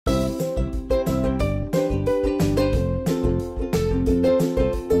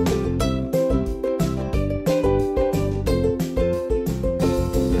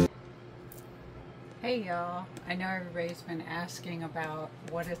y'all. I know everybody's been asking about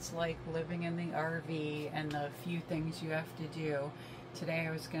what it's like living in the RV and the few things you have to do. Today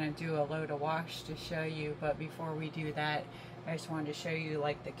I was going to do a load of wash to show you, but before we do that, I just wanted to show you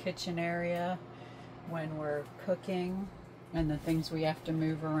like the kitchen area when we're cooking and the things we have to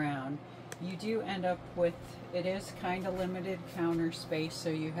move around. You do end up with, it is kind of limited counter space, so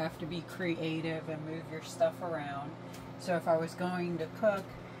you have to be creative and move your stuff around. So if I was going to cook,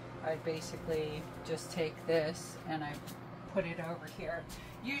 I'd basically just take this and I put it over here.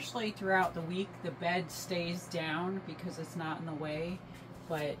 Usually throughout the week the bed stays down because it's not in the way,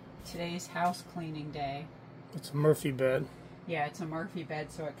 but today's house cleaning day. It's a Murphy bed. Yeah, it's a Murphy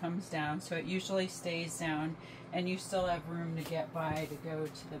bed, so it comes down. So it usually stays down and you still have room to get by to go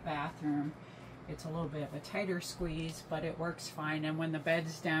to the bathroom. It's a little bit of a tighter squeeze, but it works fine. And when the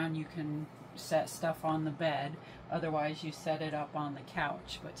bed's down, you can set stuff on the bed. Otherwise, you set it up on the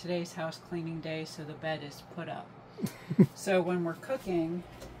couch. But today's house cleaning day, so the bed is put up. So when we're cooking,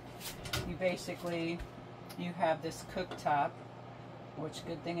 you basically, you have this cooktop, which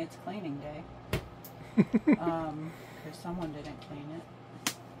good thing it's cleaning day. Because someone didn't clean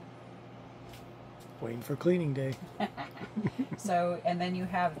it. Waiting for cleaning day. So, and then you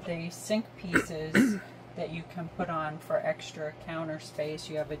have the sink pieces that you can put on for extra counter space.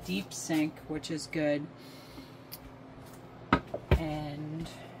 You have a deep sink, which is good. And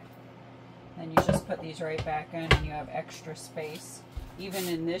then you just put these right back in and you have extra space. Even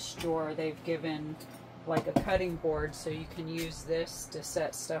in this drawer, they've given like a cutting board, so you can use this to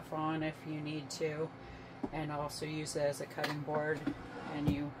set stuff on if you need to, and also use it as a cutting board, and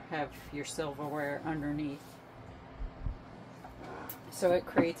you have your silverware underneath. So it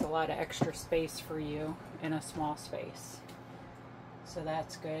creates a lot of extra space for you in a small space. So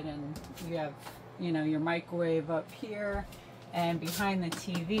that's good. And you have, you know, your microwave up here, and behind the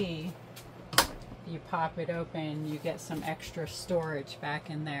TV, you pop it open, you get some extra storage back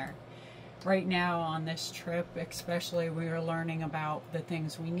in there. Right now on this trip especially, we are learning about the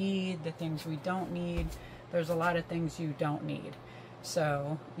things we need, the things we don't need. There's a lot of things you don't need.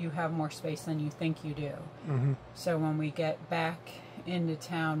 So you have more space than you think you do. So when we get back into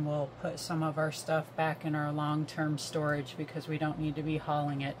town, we'll put some of our stuff back in our long-term storage because we don't need to be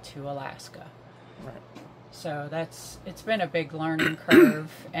hauling it to Alaska. Right. So it's been a big learning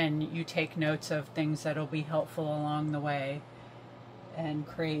curve, and you take notes of things that'll be helpful along the way and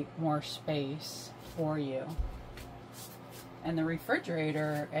create more space for you. And the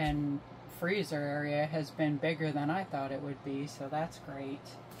refrigerator and freezer area has been bigger than I thought it would be, so that's great.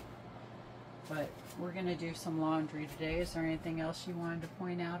 But we're going to do some laundry today. Is there anything else you wanted to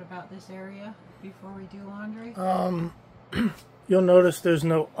point out about this area before we do laundry? You'll notice there's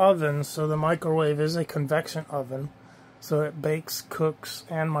no oven, so the microwave is a convection oven, so it bakes, cooks,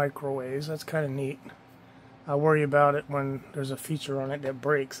 and microwaves. That's kind of neat. I worry about it when there's a feature on it that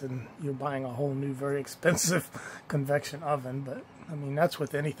breaks and you're buying a whole new, very expensive convection oven. But I mean, that's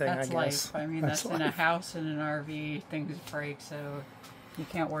with anything, that's I guess. Life. I mean, that's in a house and an RV, things break, so you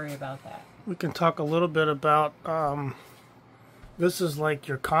can't worry about that. We can talk a little bit about, this is like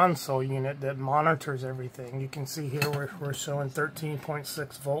your console unit that monitors everything. You can see here we're showing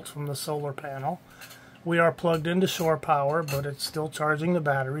 13.6 volts from the solar panel. We are plugged into shore power, but it's still charging the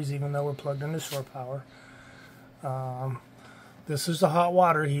batteries even though we're plugged into shore power. This is the hot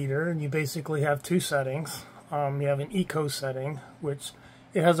water heater, and you basically have two settings. You have an eco setting, which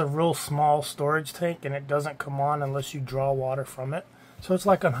it has a real small storage tank and it doesn't come on unless you draw water from it. So it's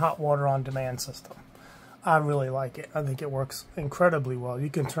like a hot water on demand system. I really like it. I think it works incredibly well.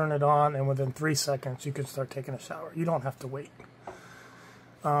 You can turn it on and within 3 seconds you can start taking a shower. You don't have to wait.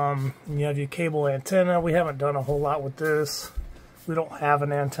 You have your cable antenna. We haven't done a whole lot with this. We don't have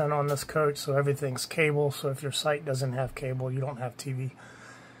an antenna on this coach, so everything's cable. So if your site doesn't have cable, you don't have TV.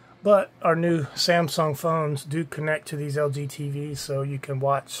 But our new Samsung phones do connect to these LG TVs, so you can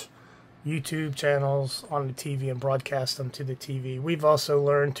watch YouTube channels on the TV and broadcast them to the TV. We've also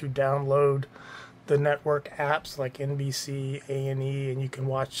learned to download the network apps like NBC, A&E, and you can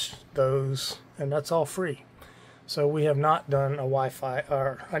watch those, and that's all free. So we have not done a Wi-Fi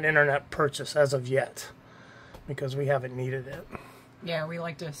or an internet purchase as of yet because we haven't needed it. Yeah, we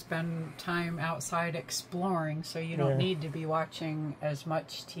like to spend time outside exploring, so you don't need to be watching as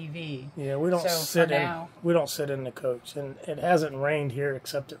much TV. Yeah, we don't sit in the coach, and it hasn't rained here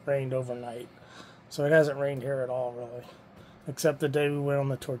except it rained overnight. So it hasn't rained here at all, really, except the day we went on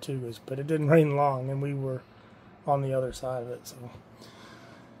the Tortugas. But it didn't rain long, and we were on the other side of it. So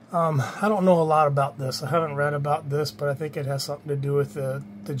I don't know a lot about this. I haven't read about this, but I think it has something to do with the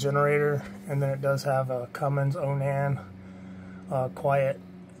generator, and then it does have a Cummins Onan quiet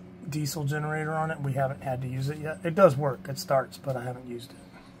diesel generator on it. We haven't had to use it yet. It does work. It starts, but I haven't used it.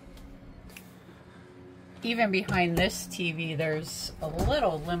 Even behind this TV, there's a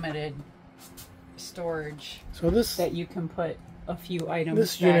little limited storage that you can put a few items.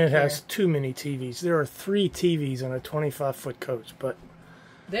 This unit has too many TVs. There are 3 TVs in a 25-foot coach, but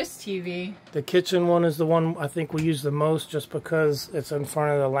this TV, the kitchen one, is the one I think we use the most, just because it's in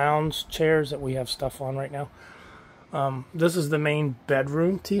front of the lounge chairs that we have stuff on right now. This is the main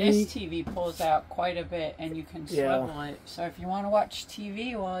bedroom TV. This TV pulls out quite a bit, and you can swivel it. So if you want to watch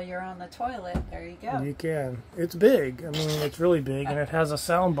TV while you're on the toilet, there you go. You can. It's big. I mean, it's really big, and it has a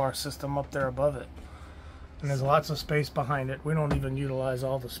sound bar system up there above it. And there's lots of space behind it. We don't even utilize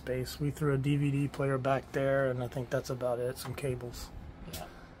all the space. We threw a DVD player back there, and I think that's about it. Some cables. Yeah.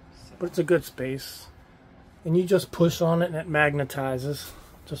 So. But it's a good space. And you just push on it, and it magnetizes.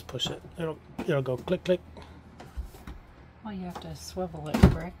 Just push it. It'll go click, click. Well, you have to swivel it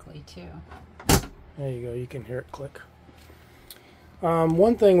correctly, too. There you go. You can hear it click.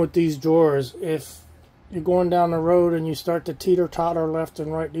 One thing with these drawers, if you're going down the road and you start to teeter-totter left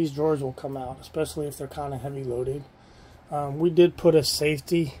and right, these drawers will come out, especially if they're kind of heavy loaded. We did put a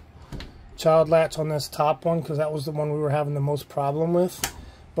safety child latch on this top one because that was the one we were having the most problem with.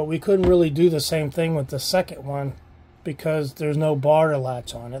 But we couldn't really do the same thing with the second one, because there's no bar to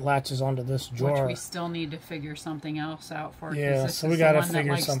latch on. It latches onto this drawer. Which we still need to figure something else out for. Yeah, so we got to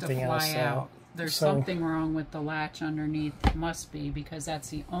figure something else out. There's something wrong with the latch underneath. It must be, because that's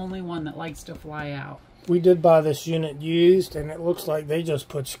the only one that likes to fly out. We did buy this unit used, and it looks like they just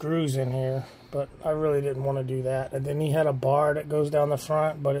put screws in here. But I really didn't want to do that. And then he had a bar that goes down the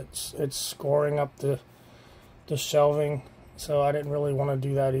front, but it's scoring up the shelving. So I didn't really want to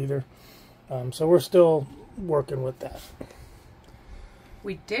do that either. So we're still working with that.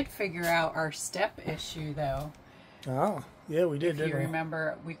 We did figure out our step issue, though. Oh, yeah, we did, didn't we? If you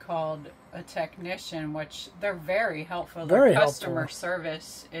remember, we called a technician, which they're very helpful. Their customer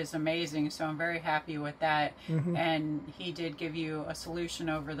service is amazing, so I'm very happy with that. And he did give you a solution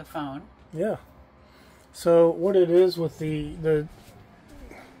over the phone. Yeah. So what it is with the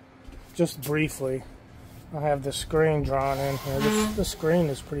just briefly, I have the screen drawn in here. The screen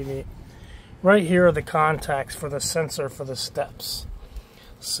is pretty neat. Right here are the contacts for the sensor for the steps.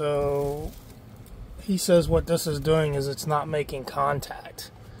 So he says what this is doing is it's not making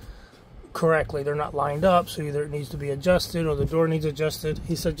contact correctly. They're not lined up, so either it needs to be adjusted or the door needs adjusted.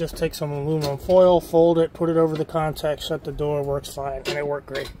 He said just take some aluminum foil, fold it, put it over the contact, shut the door, works fine, and it worked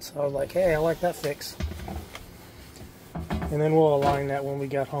great. So I was like, hey, I like that fix. And then we'll align that when we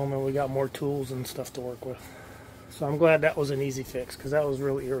got home and we got more tools and stuff to work with. So I'm glad that was an easy fix, because that was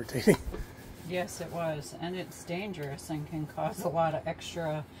really irritating. Yes, it was, and it's dangerous and can cause a lot of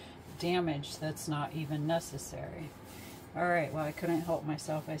extra damage that's not even necessary. All right, well, I couldn't help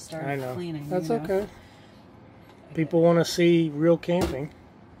myself. I started cleaning. That's okay. People want to see real camping.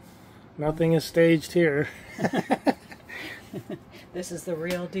 Nothing is staged here. This is the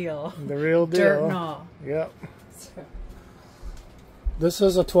real deal. The real deal. Dirt and all. Yep. So. This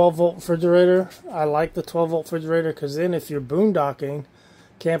is a 12-volt refrigerator. I like the 12-volt refrigerator because then if you're boondocking,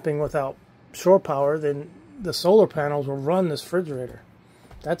 camping without shore power, then the solar panels will run this refrigerator.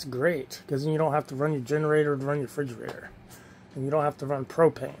 That's great, because then you don't have to run your generator to run your refrigerator. And you don't have to run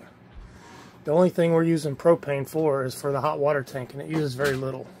propane. The only thing we're using propane for is for the hot water tank, and it uses very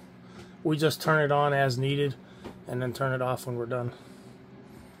little. We just turn it on as needed, and then turn it off when we're done.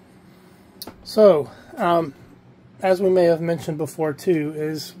 So, as we may have mentioned before too,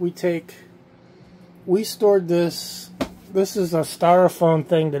 is we stored this is a styrofoam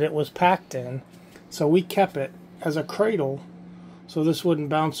thing that it was packed in, so we kept it as a cradle so this wouldn't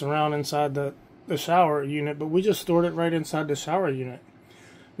bounce around inside the shower unit, but we just stored it right inside the shower unit.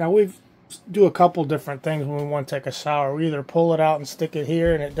 Now we do a couple different things when we want to take a shower. We either pull it out and stick it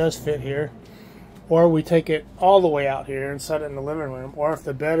here, and it does fit here, or we take it all the way out here and set it in the living room, or if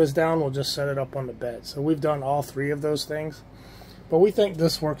the bed is down, we'll just set it up on the bed. So we've done all three of those things, but we think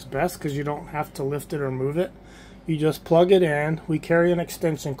this works best because you don't have to lift it or move it. You just plug it in. We carry an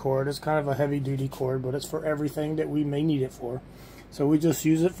extension cord. It's kind of a heavy-duty cord, but it's for everything that we may need it for. So we just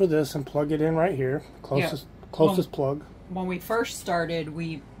use it for this and plug it in right here, closest plug. When we first started,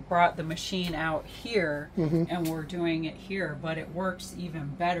 we brought the machine out here, and we're doing it here, but it works even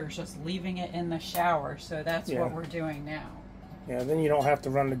better just leaving it in the shower. So that's what we're doing now. Yeah, then you don't have to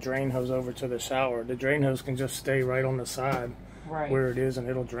run the drain hose over to the shower. The drain hose can just stay right on the side where it is, and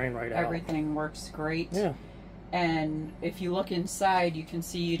it'll drain right out. Everything works great. Yeah. And if you look inside, you can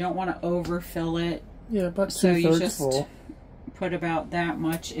see you don't want to overfill it. Yeah, about 2/3 so you just full. Put about that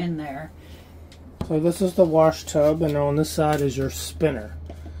much in there. So this is the wash tub, and on this side is your spinner.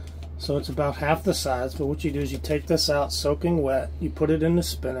 So it's about half the size, but what you do is you take this out soaking wet, you put it in the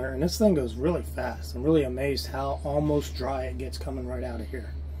spinner, and this thing goes really fast. I'm really amazed how almost dry it gets coming right out of here.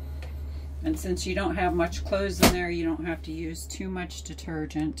 And since you don't have much clothes in there, you don't have to use too much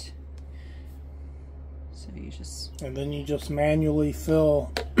detergent. So you just... And then you just manually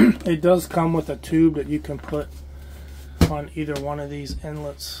fill. It does come with a tube that you can put on either one of these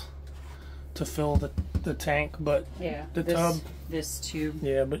inlets to fill the tank, but yeah, the tub... This tube.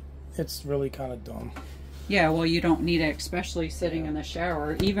 Yeah, but it's really kind of dumb. Yeah, well, you don't need it, especially sitting in the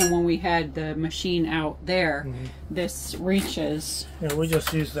shower. Even when we had the machine out there, this reaches. Yeah, we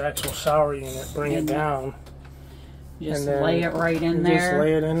just use the actual shower unit, bring it down. Just lay it right in there. Just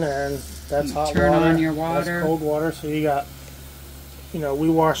lay it in there, and that's hot water. Turn on your water. That's cold water, so you got, you know, we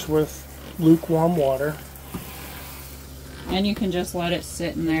wash with lukewarm water. And you can just let it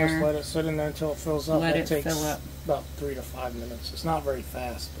sit in there. Just let it sit in there until it fills up. Let That it takes fill up. about 3 to 5 minutes. It's not very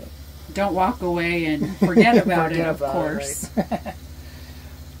fast, but... Don't walk away and forget about it, of course. Right?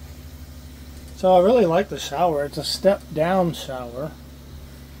 So I really like the shower. It's a step-down shower.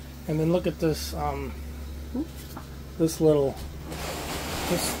 And then look at this, this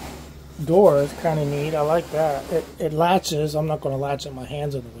door is kind of neat. I like that. It latches. I'm not going to latch it my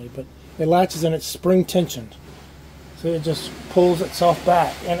hands in the way, but it latches and it's spring tensioned. So it just pulls itself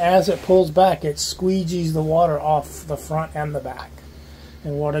back. And as it pulls back, it squeegees the water off the front and the back.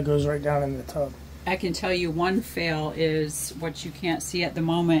 And water goes right down in the tub. I can tell you one fail is, what you can't see at the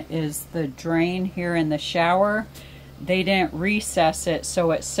moment, is the drain here in the shower. They didn't recess it, so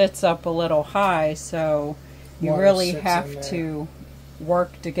it sits up a little high, so you really have to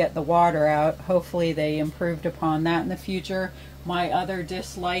work to get the water out. Hopefully they improved upon that in the future. My other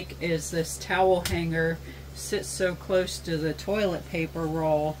dislike is this towel hanger sits so close to the toilet paper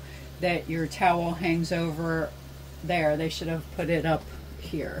roll that your towel hangs over there. They should have put it up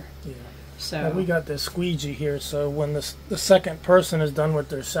here. Yeah. So well, we got this squeegee here, so when the second person is done with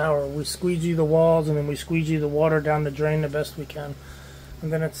their shower, we squeegee the walls and then we squeegee the water down the drain the best we can.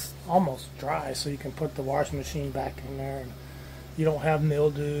 And then it's almost dry, so you can put the washing machine back in there and you don't have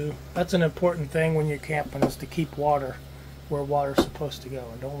mildew. That's an important thing when you're camping, is to keep water where water's supposed to go,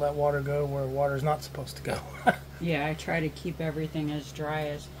 and don't let water go where water's not supposed to go. Yeah, I try to keep everything as dry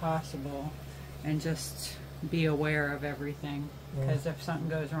as possible and just be aware of everything, because if something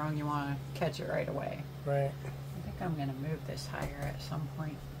goes wrong, you want to catch it right away. Right. I think I'm going to move this higher at some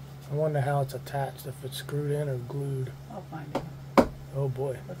point. I wonder how it's attached, if it's screwed in or glued. I'll find out. Oh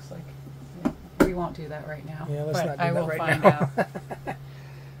boy. Looks like, yeah, we won't do that right now. Yeah, let's not do I that will right find now. out.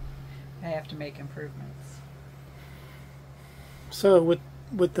 I have to make improvements. So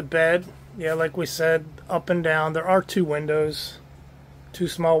with the bed, yeah, like we said, up and down, there are 2 windows. 2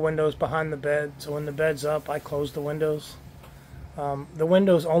 small windows behind the bed, so when the bed's up, I close the windows. The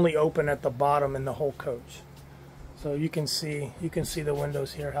windows only open at the bottom in the whole coach, so you can see the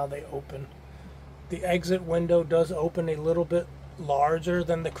windows here, how they open. The exit window does open a little bit larger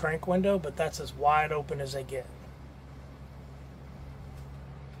than the crank window, but that's as wide open as they get.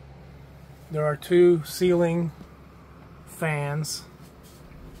 There are 2 ceiling fans.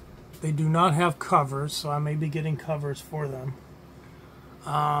 They do not have covers, so I may be getting covers for them.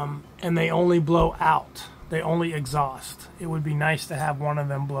 And they only blow out. They only exhaust. It would be nice to have one of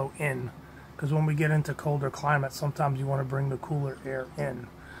them blow in, because when we get into colder climates, sometimes you want to bring the cooler air in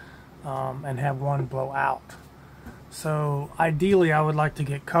and have one blow out. So ideally, I would like to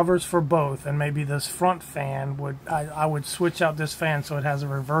get covers for both, and maybe this front fan would, I would switch out this fan so it has a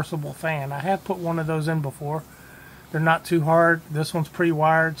reversible fan. I have put one of those in before. They're not too hard. This one's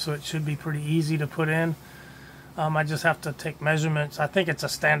pre-wired, so it should be pretty easy to put in. I just have to take measurements. I think it's a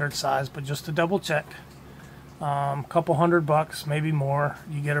standard size, but just to double check. Couple $100, maybe more.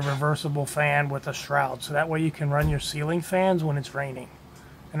 You get a reversible fan with a shroud, so that way you can run your ceiling fans when it's raining.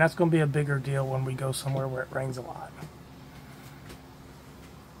 And that's going to be a bigger deal when we go somewhere where it rains a lot.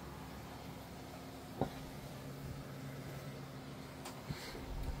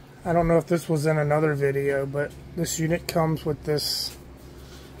 I don't know if this was in another video, but this unit comes with this.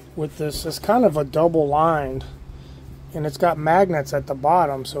 It's kind of a double lined, and it's got magnets at the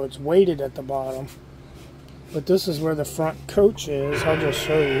bottom, so it's weighted at the bottom. But this is where the front coach is. I'll just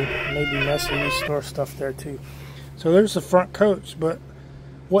show you. It may be messy. You store stuff there too. So there's the front coach, but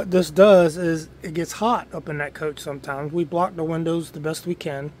what this does is it gets hot up in that coach sometimes. We block the windows the best we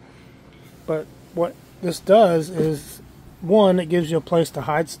can, but what this does is, one, it gives you a place to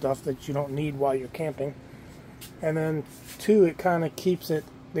hide stuff that you don't need while you're camping, and then 2, it kind of keeps the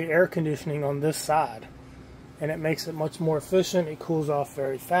air conditioning on this side, and it makes it much more efficient. It cools off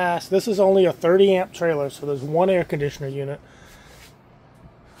very fast. This is only a 30 amp trailer, so there's 1 air conditioner unit.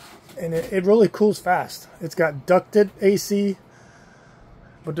 And it really cools fast. It's got ducted AC,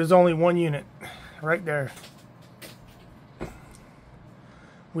 but there's only one unit right there.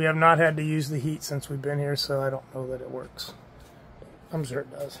 We have not had to use the heat since we've been here, so I don't know that it works. I'm sure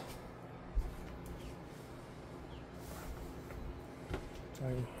it does. Are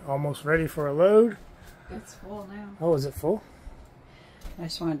you almost ready for a load? It's full now. Oh, is it full? I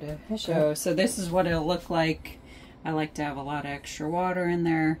just wanted to show. So this is what it'll look like. I like to have a lot of extra water in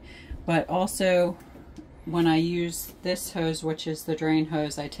there, but also when I use this hose, which is the drain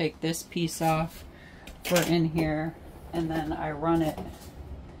hose, I take this piece off for in here, and then I run it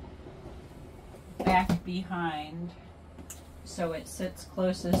back behind so it sits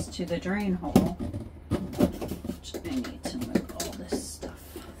closest to the drain hole. Which I need to move all this stuff.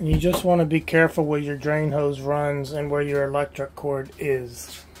 And you just want to be careful where your drain hose runs and where your electric cord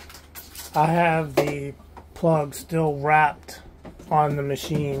is. I have the plug still wrapped on the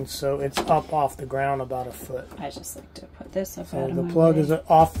machine, so it's up off the ground about a foot. I just like to put this up. So the plug is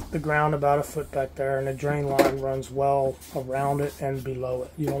off the ground about a foot back there, and the drain line runs well around it and below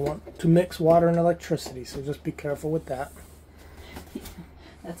it. You don't want to mix water and electricity, so just be careful with that.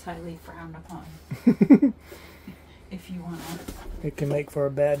 That's highly frowned upon. If you want to. It can make for a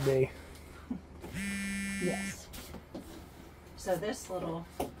bad day. Yes. So this little,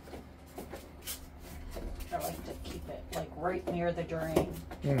 I like to keep it like right near the drain.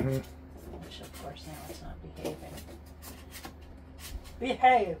 Mm-hmm. Which of course now it's not behaving.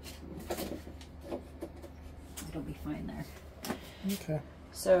 Behave! It'll be fine there. Okay.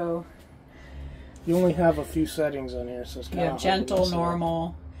 So you only have a few settings on here, so it's kind you of have gentle,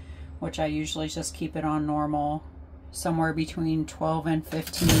 normal, which I usually just keep it on normal. Somewhere between 12 and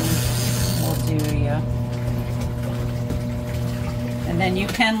 15 will do ya. And then you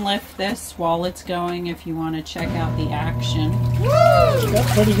can lift this while it's going if you want to check out the action. Woo! It's got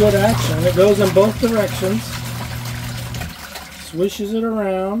pretty good action. It goes in both directions. Swishes it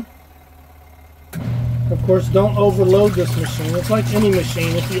around. Of course, don't overload this machine. It's like any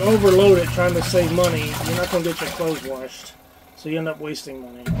machine. If you overload it trying to save money, you're not going to get your clothes washed. So you end up wasting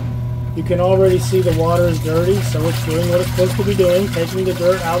money. You can already see the water is dirty, so it's doing what it's supposed to be doing, taking the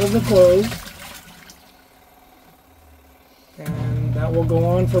dirt out of the clothes. And that will go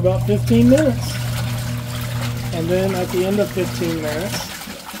on for about 15 minutes. And then at the end of 15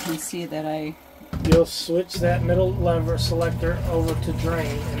 minutes, you can see that you'll switch that middle lever selector over to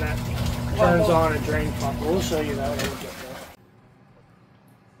drain, and that turns on a drain pump. We'll show you that when we get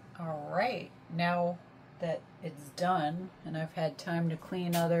there. Alright, now that it's done and I've had time to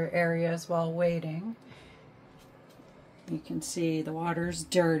clean other areas while waiting, you can see the water's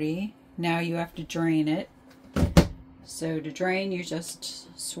dirty. Now you have to drain it. So to drain, you just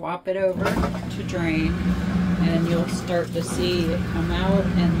swap it over to drain, and you'll start to see it come out,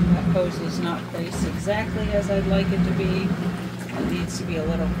 and that hose is not placed exactly as I'd like it to be. It needs to be a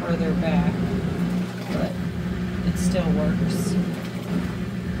little further back, but it still works.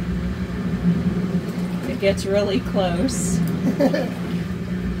 It gets really close.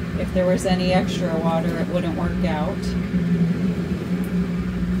 If there was any extra water, it wouldn't work out.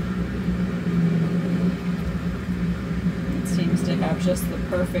 It seems to have just the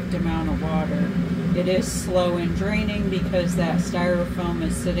perfect amount of water. It is slow in draining because that styrofoam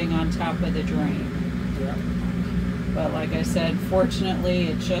is sitting on top of the drain. Yeah. But like I said, fortunately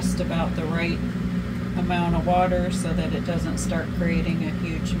it's just about the right amount of water so that it doesn't start creating a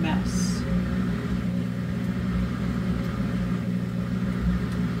huge mess.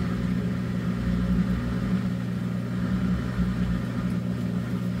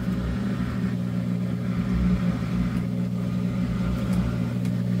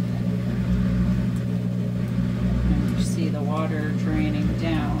 And you see the water draining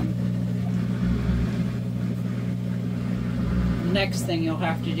down. Next thing you'll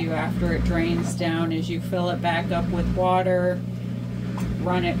have to do after it drains down is you fill it back up with water,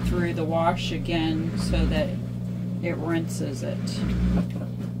 run it through the wash again so that it rinses it.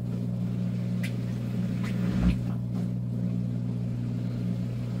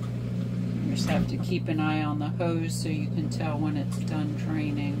 You just have to keep an eye on the hose so you can tell when it's done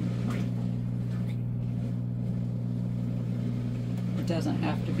draining. It doesn't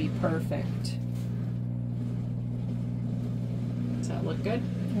have to be perfect. Does that look good?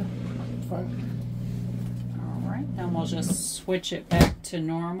 Yeah, fine. Alright, then we'll just switch it back to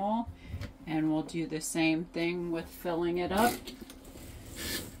normal, and we'll do the same thing with filling it up.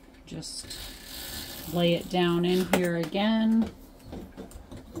 Just lay it down in here again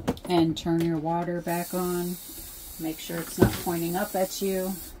and turn your water back on. Make sure it's not pointing up at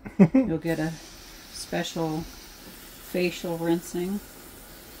you. You'll get a special facial rinsing.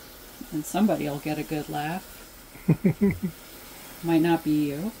 And somebody will get a good laugh. Might not be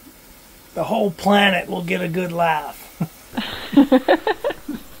you. The whole planet will get a good laugh.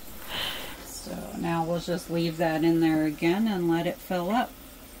 So now we'll just leave that in there again and let it fill up.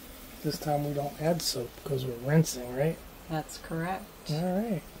 This time we don't add soap because we're rinsing, right? That's correct. All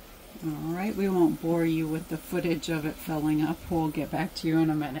right. All right, we won't bore you with the footage of it filling up. We'll get back to you in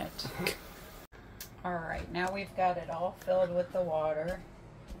a minute. All right, now we've got it all filled with the water,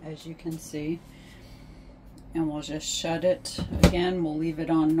 as you can see. And we'll just shut it again. We'll leave it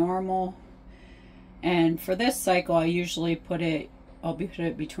on normal. And for this cycle, I usually put it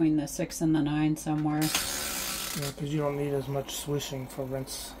between the 6 and the 9 somewhere. Yeah, because you don't need as much swishing for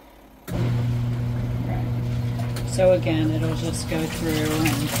rinse. Right. So again, it'll just go through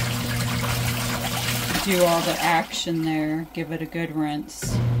and do all the action there. Give it a good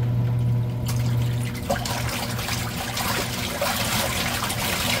rinse.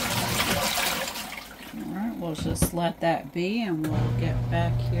 Alright, we'll just let that be and we'll get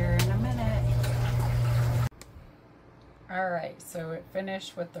back here in a minute. Alright, so it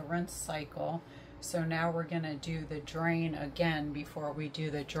finished with the rinse cycle. So now we're going to do the drain again before we do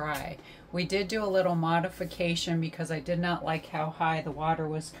the dry. We did do a little modification because I did not like how high the water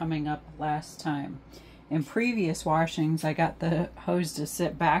was coming up last time. In previous washings, I got the hose to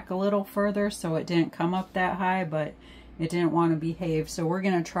sit back a little further so it didn't come up that high, but it didn't want to behave. So we're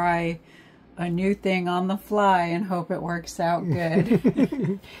going to try a new thing on the fly and hope it works out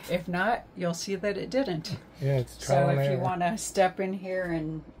good. If not, you'll see that it didn't. Yeah, it's trial and error. So if you want to step in here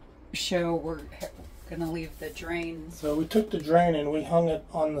and show, we're going to leave the drain. So we took the drain and we hung it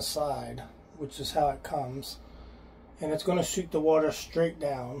on the side, which is how it comes. And it's going to shoot the water straight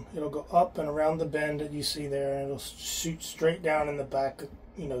down. It'll go up and around the bend that you see there, and it'll shoot straight down in the back,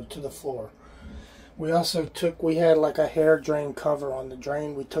 you know, to the floor. We also we had like a hair drain cover on the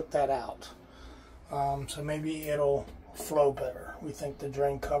drain. We took that out. So maybe it'll flow better. We think the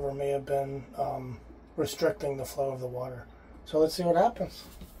drain cover may have been restricting the flow of the water. So let's see what happens.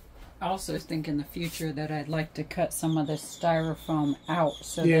 I also think in the future that I'd like to cut some of this styrofoam out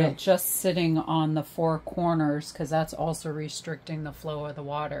so that it's just sitting on the 4 corners, because that's also restricting the flow of the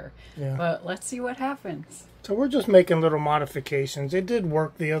water. Yeah. But let's see what happens. So we're just making little modifications. It did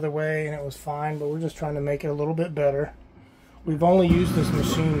work the other way and it was fine, but we're just trying to make it a little bit better. We've only used this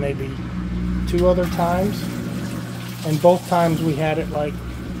machine maybe 2 other times, and both times we had it like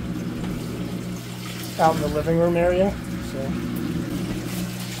out in the living room area. So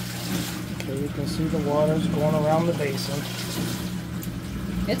okay, you can see the water's going around the basin.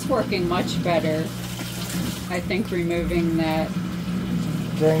 It's working much better. I think removing that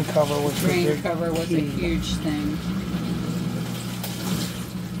drain cover was a huge thing.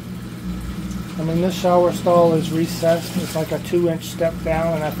 I mean, this shower stall is recessed. It's like a 2-inch step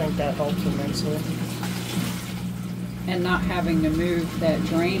down, and I think that helps immensely. And not having to move that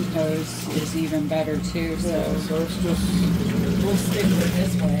drain hose is even better too. So, yeah, so it's just, we'll stick with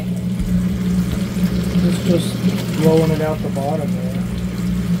this way. It's just blowing it out the bottom there.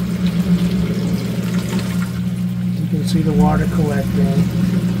 You can see the water collecting.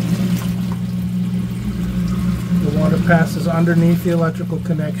 The water passes underneath the electrical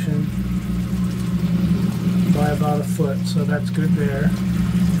connection by about a foot, so that's good there.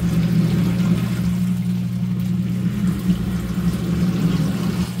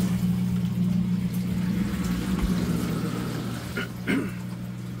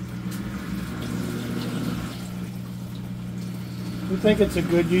 We think it's a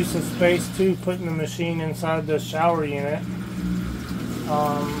good use of space too, putting the machine inside the shower unit.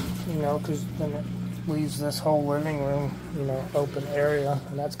 You know, because then it leaves this whole living room, you know, open area,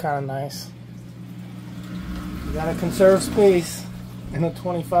 and that's kind of nice. You gotta conserve space in a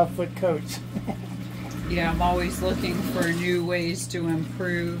 25-foot coach. Yeah, I'm always looking for new ways to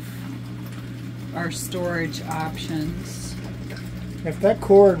improve our storage options. If that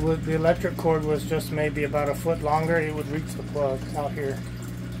cord, the electric cord, was just maybe about a foot longer, it would reach the plug out here.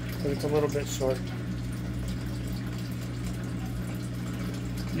 But it's a little bit short.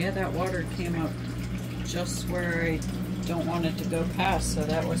 Yeah, that water came up just where I don't want it to go past, so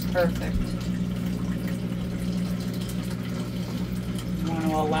that was perfect. I want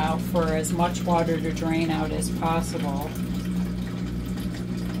to allow for as much water to drain out as possible.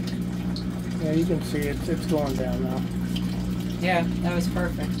 Yeah, you can see it's going down now. Yeah, that was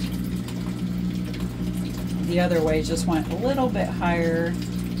perfect. The other way just went a little bit higher,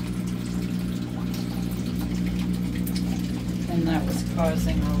 and that was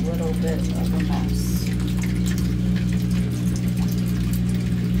causing a little bit of a mess.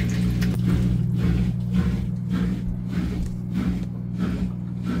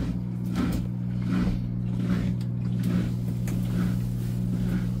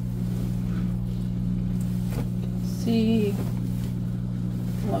 see,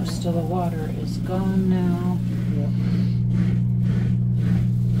 most of the water is gone now. Yep.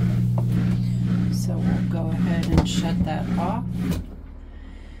 So we'll go ahead and shut that off.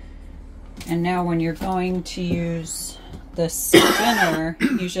 And now when you're going to use the spinner,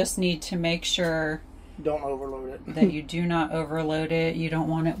 you just need to make sure don't overload it. that you do not overload it. You don't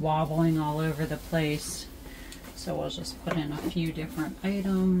want it wobbling all over the place. So we'll just put in a few different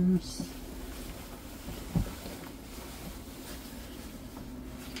items.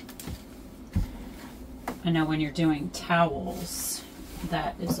 I know when you're doing towels,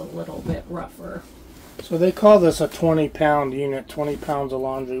 that is a little bit rougher. So they call this a 20-pound unit, 20 pounds of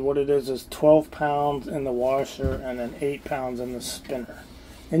laundry. What it is 12 pounds in the washer and then 8 pounds in the spinner.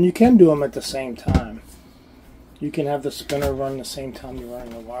 And you can do them at the same time. You can have the spinner run the same time you're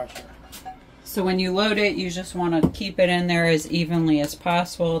running the washer. So when you load it, you just want to keep it in there as evenly as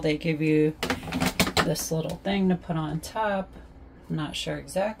possible. They give you this little thing to put on top. I'm not sure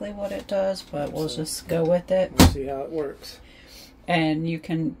exactly what it does, but we'll just go with it. We'll see how it works. And you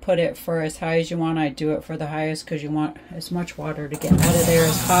can put it for as high as you want. I do it for the highest because you want as much water to get out of there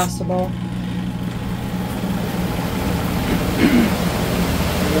as possible.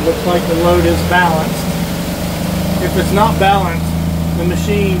 It looks like the load is balanced. If it's not balanced, the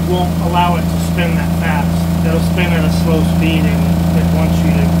machine won't allow it to spin that fast. It'll spin at a slow speed and it wants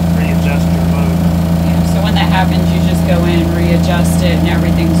you to readjust your load. Yeah, so when that happens, you just go in, readjust it, and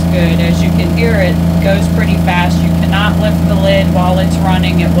everything's good. As you can hear, it goes pretty fast. You cannot lift the lid while it's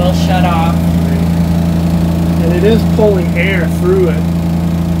running. It will shut off. And it is pulling air through it.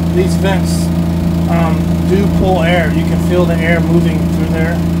 These vents do pull air. You can feel the air moving through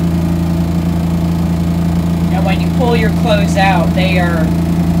there. And when you pull your clothes out, they are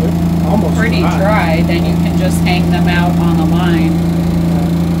almost pretty dry. Then you can just hang them out on the line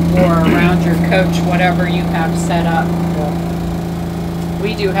or around your coach, whatever you have set up. Yeah.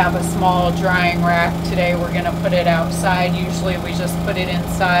 We do have a small drying rack. Today we're going to put it outside. Usually we just put it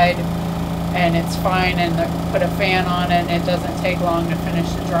inside and it's fine, and put a fan on it, and it doesn't take long to finish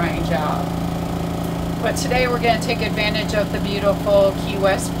the drying job. But today we're going to take advantage of the beautiful Key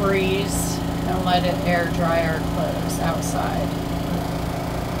West breeze and let it air dry our clothes outside.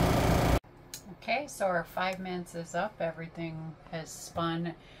 Okay, so our 5 minutes is up. Everything has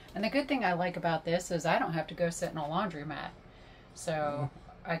spun. And the good thing I like about this is I don't have to go sit in a laundromat. So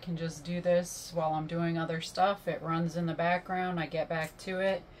I can just do this while I'm doing other stuff. It runs in the background. I get back to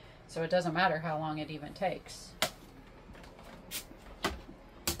it. So it doesn't matter how long it even takes.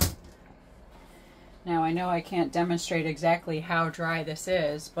 Now I know I can't demonstrate exactly how dry this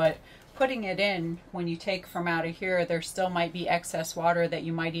is, but putting it in, when you take from out of here, there still might be excess water that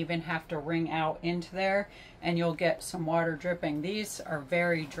you might even have to wring out into there, and you'll get some water dripping. These are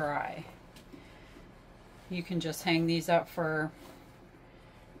very dry. You can just hang these up for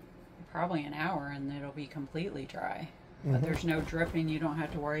probably an hour and it'll be completely dry. But there's no dripping. You don't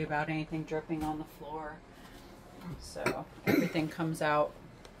have to worry about anything dripping on the floor. So everything comes out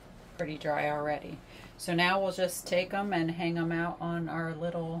pretty dry already. So now we'll just take them and hang them out on our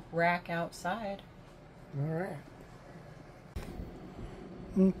little rack outside. All right.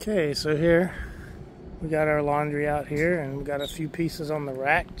 Okay, so here we got our laundry out here, and we got a few pieces on the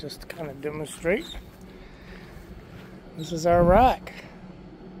rack just to kind of demonstrate. This is our rack.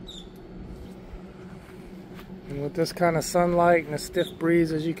 And with this kind of sunlight and a stiff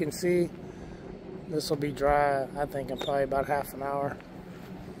breeze, as you can see, this will be dry, I think, in probably about half an hour.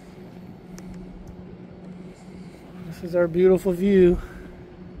 This is our beautiful view.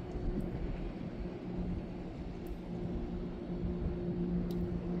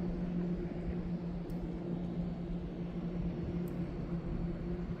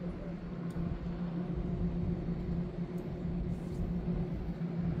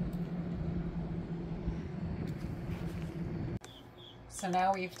 So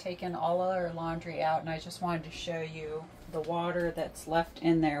now we've taken all our laundry out, and I just wanted to show you the water that's left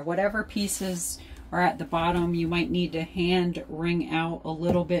in there. Whatever pieces are at the bottom, you might need to hand wring out a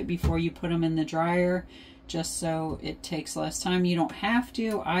little bit before you put them in the dryer, just so it takes less time. You don't have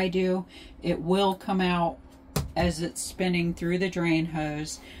to, I do. It will come out as it's spinning through the drain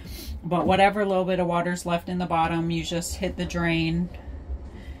hose, but whatever little bit of water's left in the bottom, you just hit the drain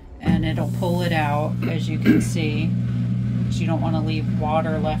and it'll pull it out, as you can see. You don't want to leave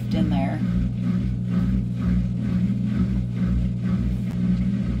water left in there.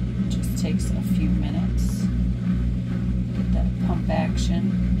 It just takes a few minutes. Get that pump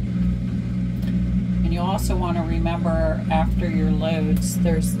action. And you also want to remember, after your loads,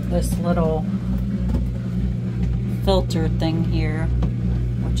 there's this little filter thing here,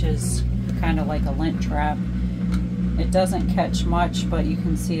 which is kind of like a lint trap. It doesn't catch much, but you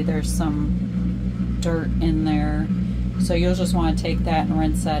can see there's some dirt in there. So you'll just want to take that and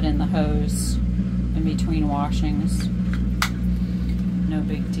rinse that in the hose in between washings. No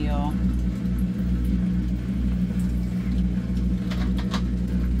big deal.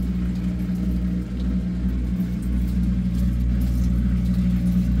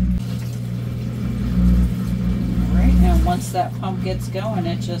 Once that pump gets going,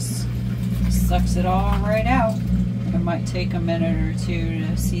 it just sucks it all right out. It might take a minute or two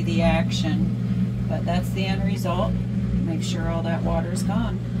to see the action, but that's the end result. Make sure all that water's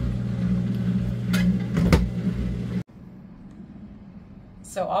gone.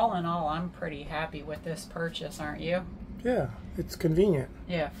 So all in all, I'm pretty happy with this purchase, aren't you? Yeah, it's convenient.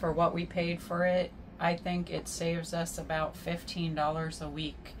 Yeah, for what we paid for it, I think it saves us about $15 a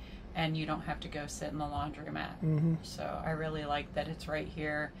week. And you don't have to go sit in the laundromat. Mm-hmm. So I really like that it's right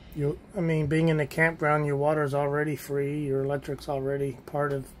here. I mean, being in the campground, your water's already free. Your electric's already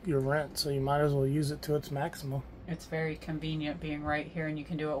part of your rent, so you might as well use it to its maximum. It's very convenient being right here, and you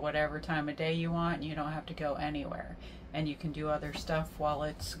can do it whatever time of day you want. And you don't have to go anywhere. And you can do other stuff while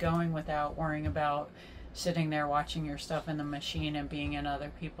it's going without worrying about sitting there watching your stuff in the machine and being in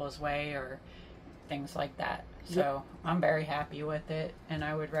other people's way or things like that. So I'm very happy with it, and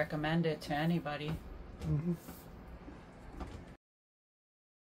I would recommend it to anybody. Mm-hmm.